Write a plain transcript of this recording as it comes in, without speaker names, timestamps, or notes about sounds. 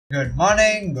Good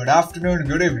morning, good afternoon,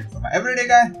 good evening for my everyday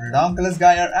guy, redonkulous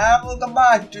guy here, and welcome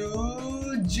back to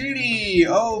GD.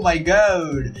 Oh my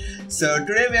god. So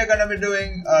today we are gonna be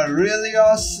doing a really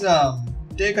awesome,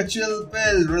 take a chill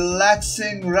pill,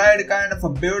 relaxing ride kind of a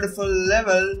beautiful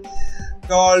level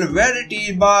called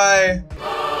Verity by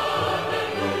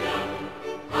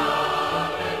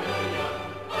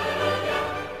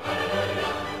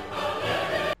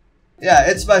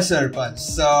it's by Serponge.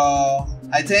 So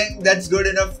I think that's good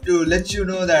enough to let you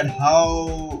know that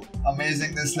how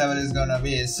amazing this level is gonna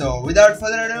be. So without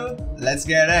further ado, let's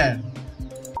get in.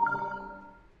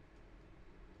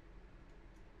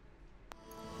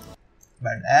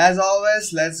 But as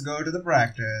always, let's go to the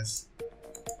practice.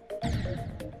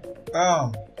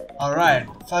 Boom. Alright,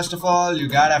 first of all, you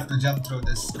gotta have to jump through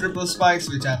this triple spikes,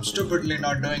 which I'm stupidly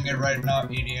not doing it right now,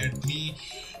 idiot me.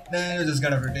 Then you just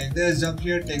gotta have to take this, jump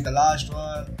here, take the last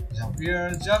one, jump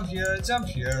here, jump here, jump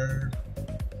here.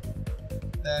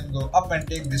 Then go up and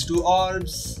take these two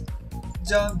orbs,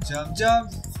 jump, jump,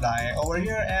 jump, fly over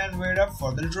here and wait up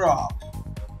for the drop.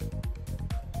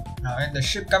 Now in the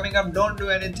ship coming up, don't do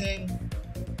anything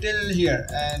till here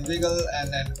and wiggle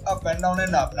and then up and down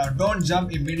and up. Now don't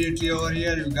jump immediately over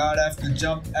here, you gotta have to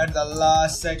jump at the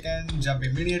last second, jump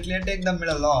immediately and take the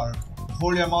middle orb.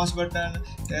 Hold your mouse button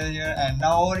till here and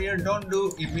now over here don't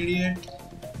do immediate,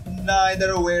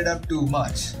 neither wait up too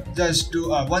much. Just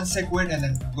do a 1 sec wait and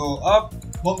then go up,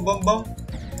 boom boom boom,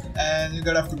 and you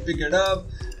gotta have to pick it up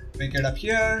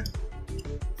here,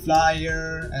 fly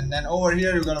here, and then over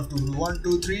here you gotta have to do 1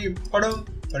 2 3, padum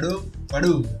padum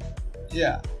padum.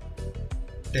 Yeah.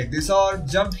 Take this orb,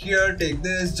 jump here, take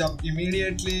this, jump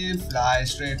immediately, fly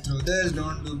straight through this,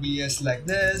 don't do BS like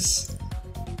this.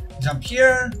 Jump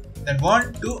here, then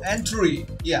 1, 2 and 3.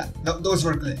 Yeah, those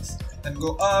were clicks. Then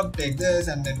go up, take this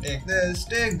and then take this,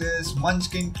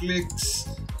 munchkin clicks,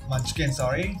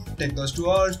 take those two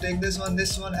orbs, take this one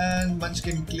and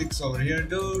munchkin clicks over here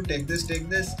too, take this,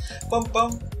 boom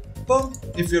boom boom.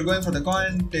 If you're going for the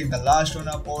coin, take the last one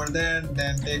up over there,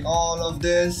 then take all of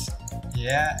this,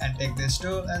 yeah, and take this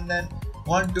too, and then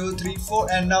 1 2 3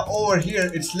 4, and now over here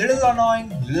it's little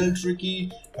annoying, little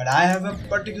tricky, but I have a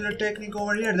particular technique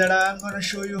over here that I'm gonna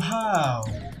show you how.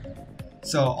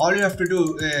 So all you have to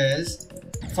do is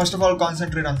first of all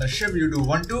concentrate on the ship. You do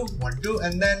 1 2 1 2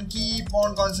 and then keep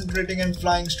on concentrating and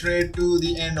flying straight to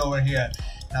the end over here.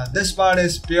 Now this part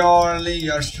is purely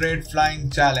your straight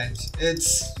flying challenge.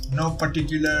 It's no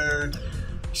particular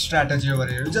strategy over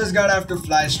here. You just gotta have to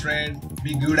fly straight,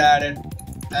 be good at it,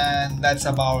 and that's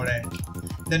about it.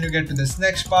 Then you get to this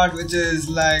next part, which is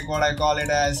like what I call it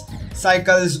as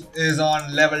cycles is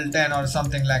on level 10 or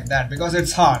something like that, because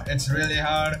it's hard, it's really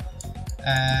hard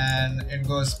and it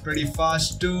goes pretty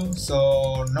fast too.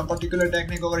 So no particular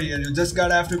technique over here, you just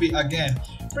gotta have to be again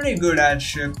pretty good at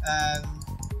ship, and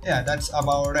yeah, that's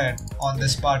about it on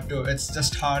this part too. It's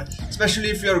just hard, especially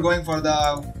if you're going for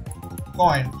the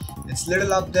coin. It's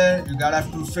little up there, you gotta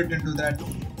have to fit into that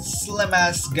slim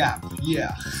ass gap,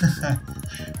 yeah.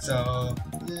 So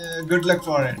good luck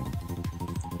for it.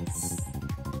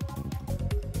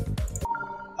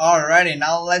 Alrighty,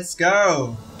 now let's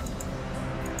go.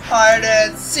 Hide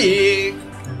and seek,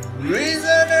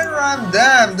 reason and rhyme.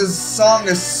 Damn, this song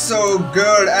is so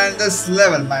good, and this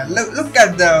level, man, look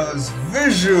at those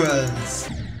visuals.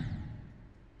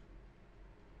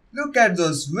 Look at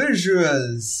those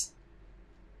visuals.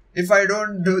 If I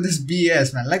don't do this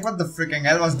BS, man, like what the freaking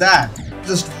hell was that?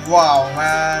 Just wow,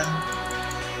 man.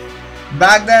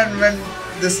 Back then when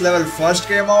this level first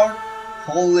came out,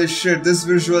 holy shit, these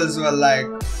visuals were like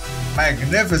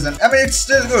magnificent. I mean, it's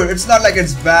still good, it's not like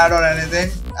it's bad or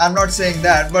anything, I'm not saying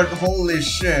that, but holy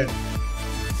shit.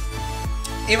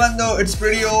 Even though it's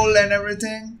pretty old and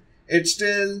everything, it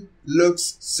still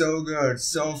looks so good,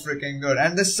 so freaking good.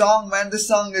 And this song, man, this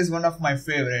song is one of my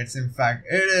favorites. In fact,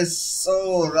 it is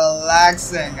so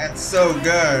relaxing and so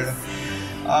good.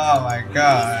 Oh my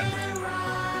god.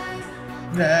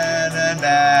 Na na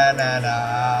na na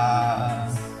na.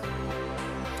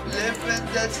 Living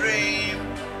the dream,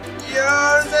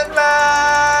 yours and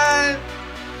mine.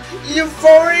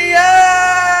 Euphoria.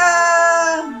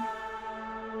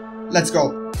 Let's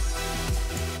go.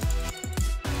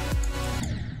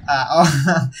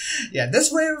 Yeah,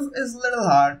 this wave is a little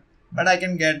hard, but I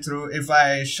can get through if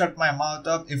I shut my mouth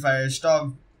up, if I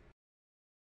stop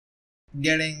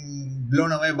getting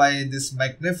blown away by this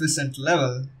magnificent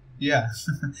level. Yeah.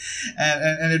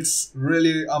 and it's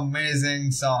really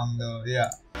amazing song though, yeah.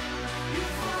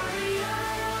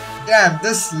 Damn,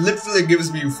 this literally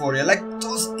gives me euphoria. Like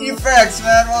those effects,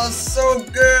 man, was so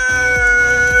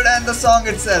good, and the song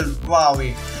itself,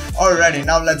 wowie. Alrighty,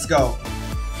 now let's go.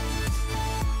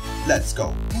 Let's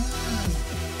go.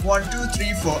 1, 2,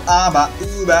 3, 4. Aba,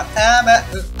 uba, aba,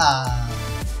 ah.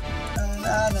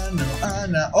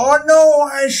 Oh no,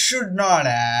 I should not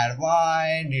add.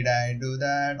 Why did I do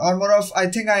that? Or more of, I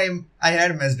think I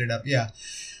had messed it up. Yeah.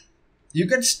 You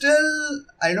can still,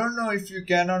 I don't know if you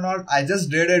can or not. I just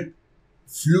did it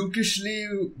flukishly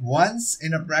once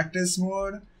in a practice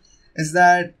mode. Is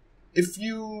that if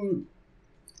you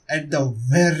at the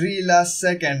very last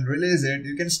second release it,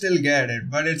 you can still get it,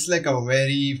 but it's like a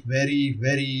very, very,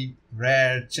 very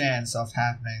rare chance of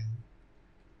happening.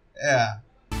 Yeah.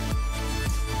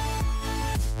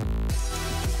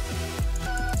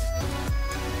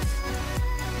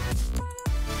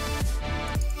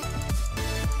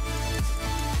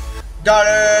 Got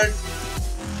it.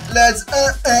 Let's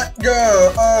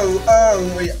go. Oh,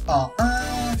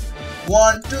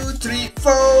 1, 2, 3,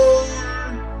 4.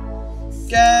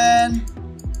 Can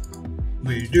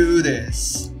we do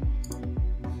this?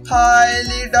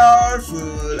 Highly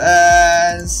doubtful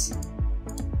as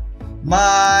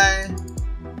my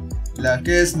luck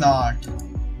is not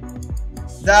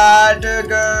that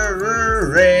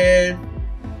great.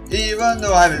 Even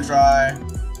though I will try,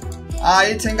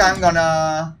 I think I'm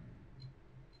gonna.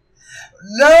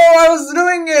 No, I was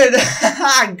doing it.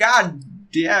 God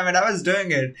damn it, I was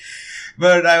doing it,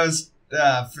 but I was.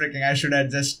 Freaking, I should have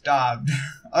just stopped.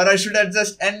 Or I should have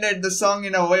just ended the song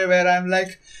in a way where I'm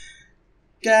like,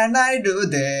 can I do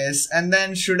this? And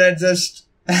then should I just...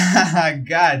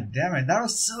 God damn it, that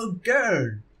was so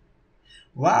good.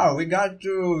 Wow, we got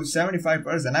to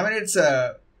 75%. I mean, it's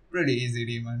a pretty easy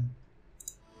demon.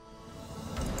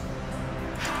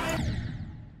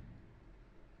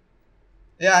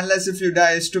 Yeah, unless if you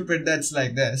die stupid, that's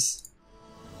like this.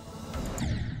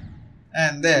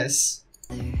 And this.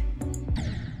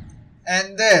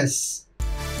 And this.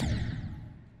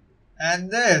 And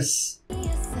this.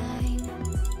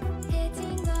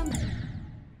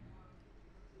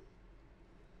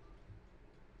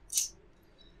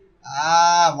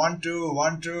 Ah, 1, 2,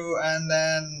 1, 2, and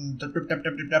then tap tap tap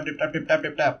tap tap tap tap tap tap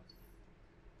tap tap.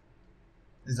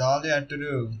 Is all you have to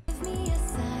do.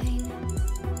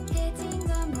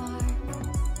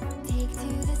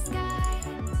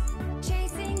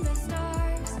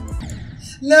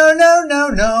 No, no, no,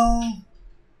 no.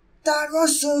 That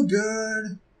was so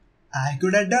good. I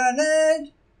could have done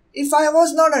it if I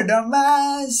was not a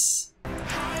dumbass.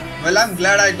 Well, I'm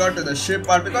glad I got to the ship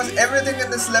part because everything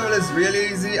in this level is really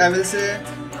easy, I will say.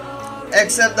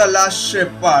 Except the last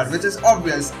ship part, which is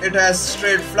obvious. It has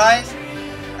straight flying.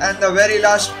 And the very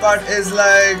last part is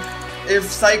like if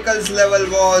Cycles level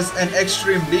was an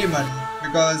extreme demon.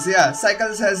 Because yeah,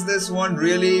 Cycles has this one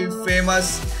really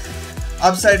famous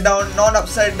upside down,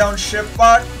 non-upside down ship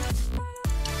part,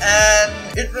 and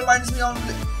it reminds me of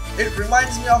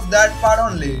that part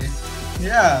only.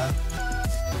 Yeah,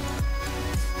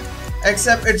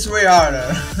 except it's way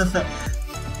harder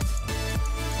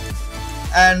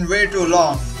and way too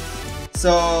long.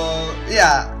 So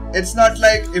yeah, it's not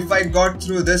like if I got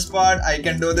through this part I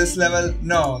can do this level.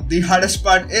 No, the hardest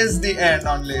part is the end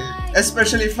only,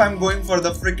 especially if I'm going for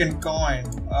the freaking coin.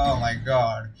 Oh my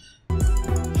god.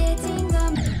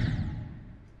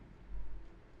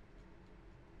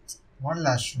 One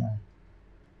last try.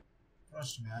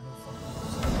 Trust me, I don't fucking know.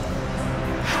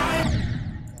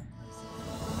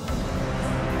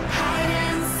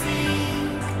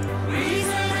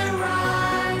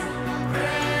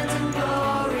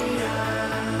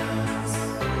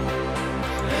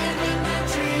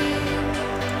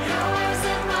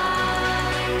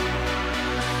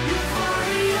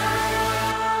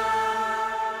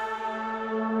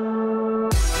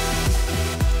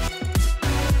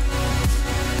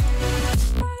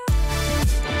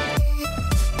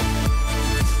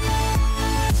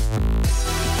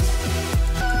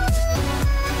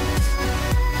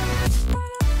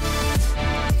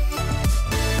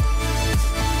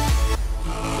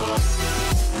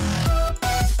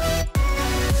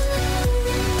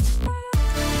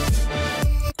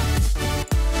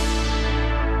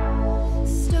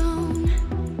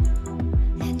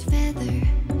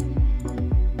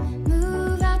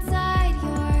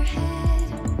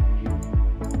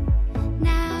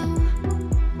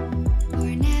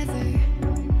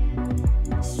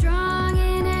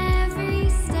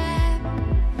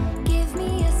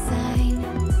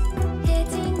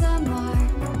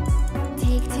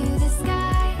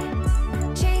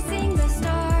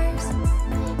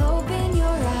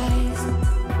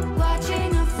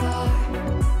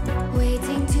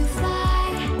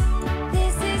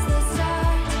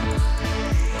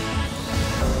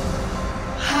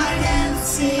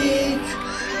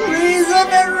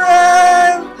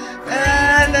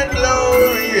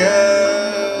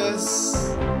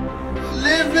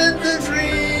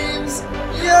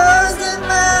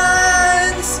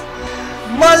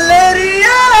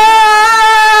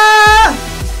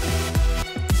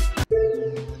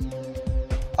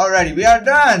 Alrighty, we are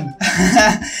done.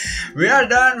 We are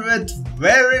done with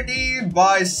Verity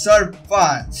by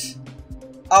Serponge.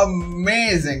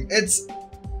 Amazing. It's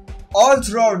all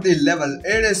throughout the level.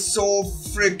 It is so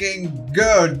freaking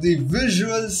good. The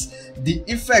visuals, the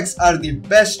effects are the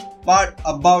best part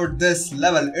about this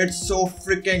level. It's so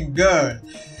freaking good.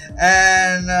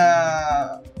 And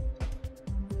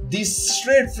the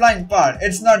straight flying part,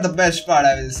 it's not the best part,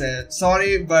 I will say.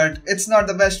 Sorry, but it's not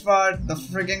the best part. The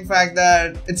freaking fact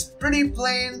that it's pretty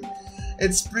plain,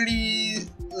 it's pretty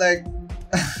like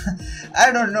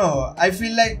I don't know. I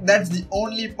feel like that's the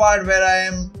only part where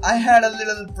I had a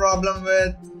little problem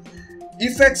with.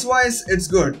 Effects wise, it's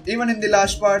good. Even in the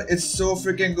last part, it's so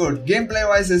freaking good. Gameplay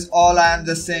wise is all I am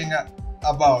just saying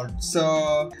about.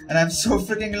 So, and I'm so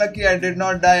freaking lucky I did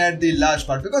not die at the last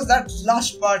part, because that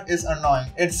last part is annoying.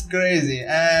 It's crazy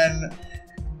and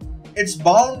it's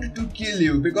bound to kill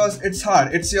you because it's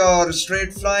hard. It's your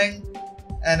straight flying,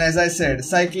 and as I said,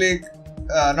 cycle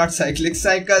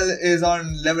is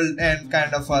on level 10,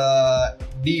 kind of a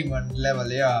demon level,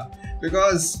 yeah,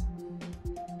 because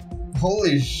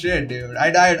holy shit, dude, I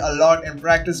died a lot in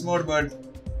practice mode, but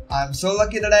I'm so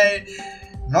lucky that I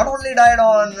not only died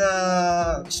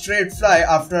on straight fly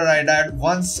after I died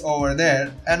once over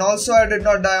there, and also I did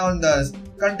not die on the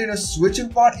continuous switching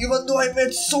part, even though I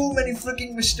made so many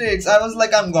freaking mistakes. I was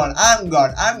like, I'm gone,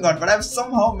 but I'm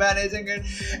somehow managing it,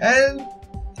 and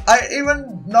I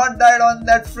even not died on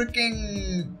that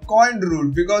freaking coin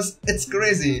route because it's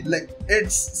crazy. Like,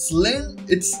 it's slim,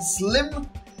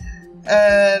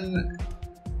 and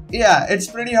yeah, it's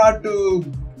pretty hard to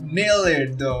nail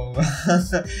it though.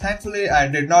 Thankfully, I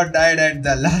did not die at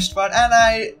the last part, and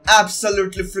I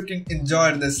absolutely freaking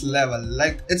enjoyed this level.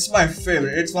 Like, it's my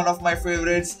favorite. It's one of my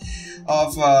favorites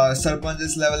of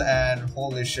Serponge's level, and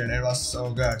holy shit, it was so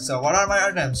good. So what are my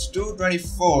attempts?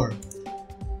 224.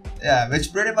 Yeah,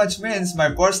 which pretty much means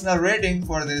my personal rating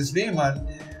for this demon,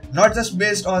 not just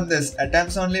based on this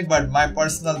attempts only, but my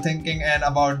personal thinking and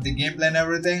about the gameplay and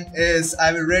everything, is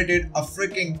I will rate it a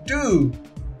freaking 2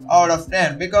 out of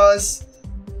 10, because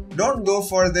don't go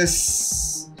for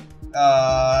this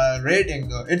rating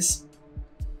though.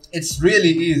 It's really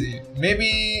easy.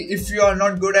 Maybe if you are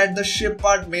not good at the ship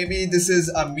part, maybe this is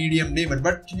a medium demon,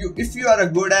 but if you are a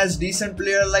good as decent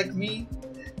player like me,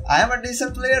 I am a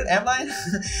decent player, am I?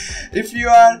 If you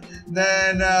are,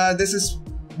 then this is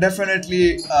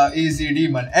definitely easy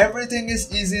demon. Everything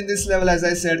is easy in this level, as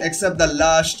I said, except the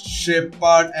last ship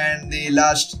part and the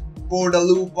last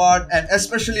portaloo part, and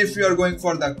especially if you are going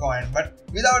for the coin. But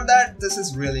without that, this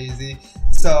is really easy.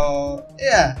 So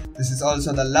yeah, this is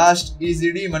also the last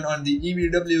easy demon on the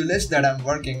EVW list that I'm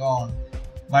working on.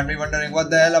 Might be wondering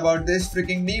what the hell about these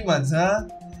freaking demons, huh?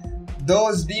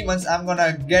 Those demons, I'm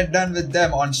gonna get done with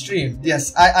them on stream.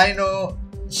 Yes, I know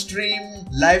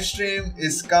live stream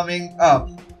is coming up.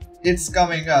 It's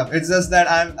coming up. It's just that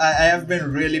I have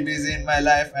been really busy in my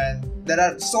life, and there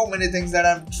are so many things that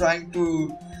I'm trying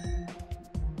to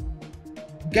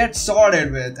get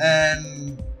sorted with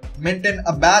and maintain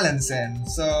a balance in.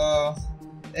 So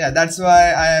yeah, that's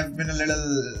why I have been a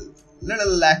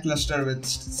little lackluster with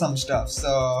some stuff.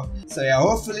 So yeah,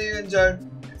 hopefully you enjoyed.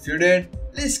 If you did,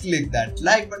 please click that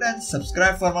like button,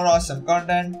 subscribe for more awesome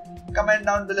content, comment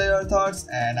down below your thoughts,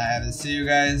 and I will see you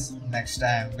guys next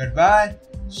time. Goodbye.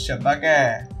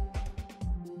 Shabake.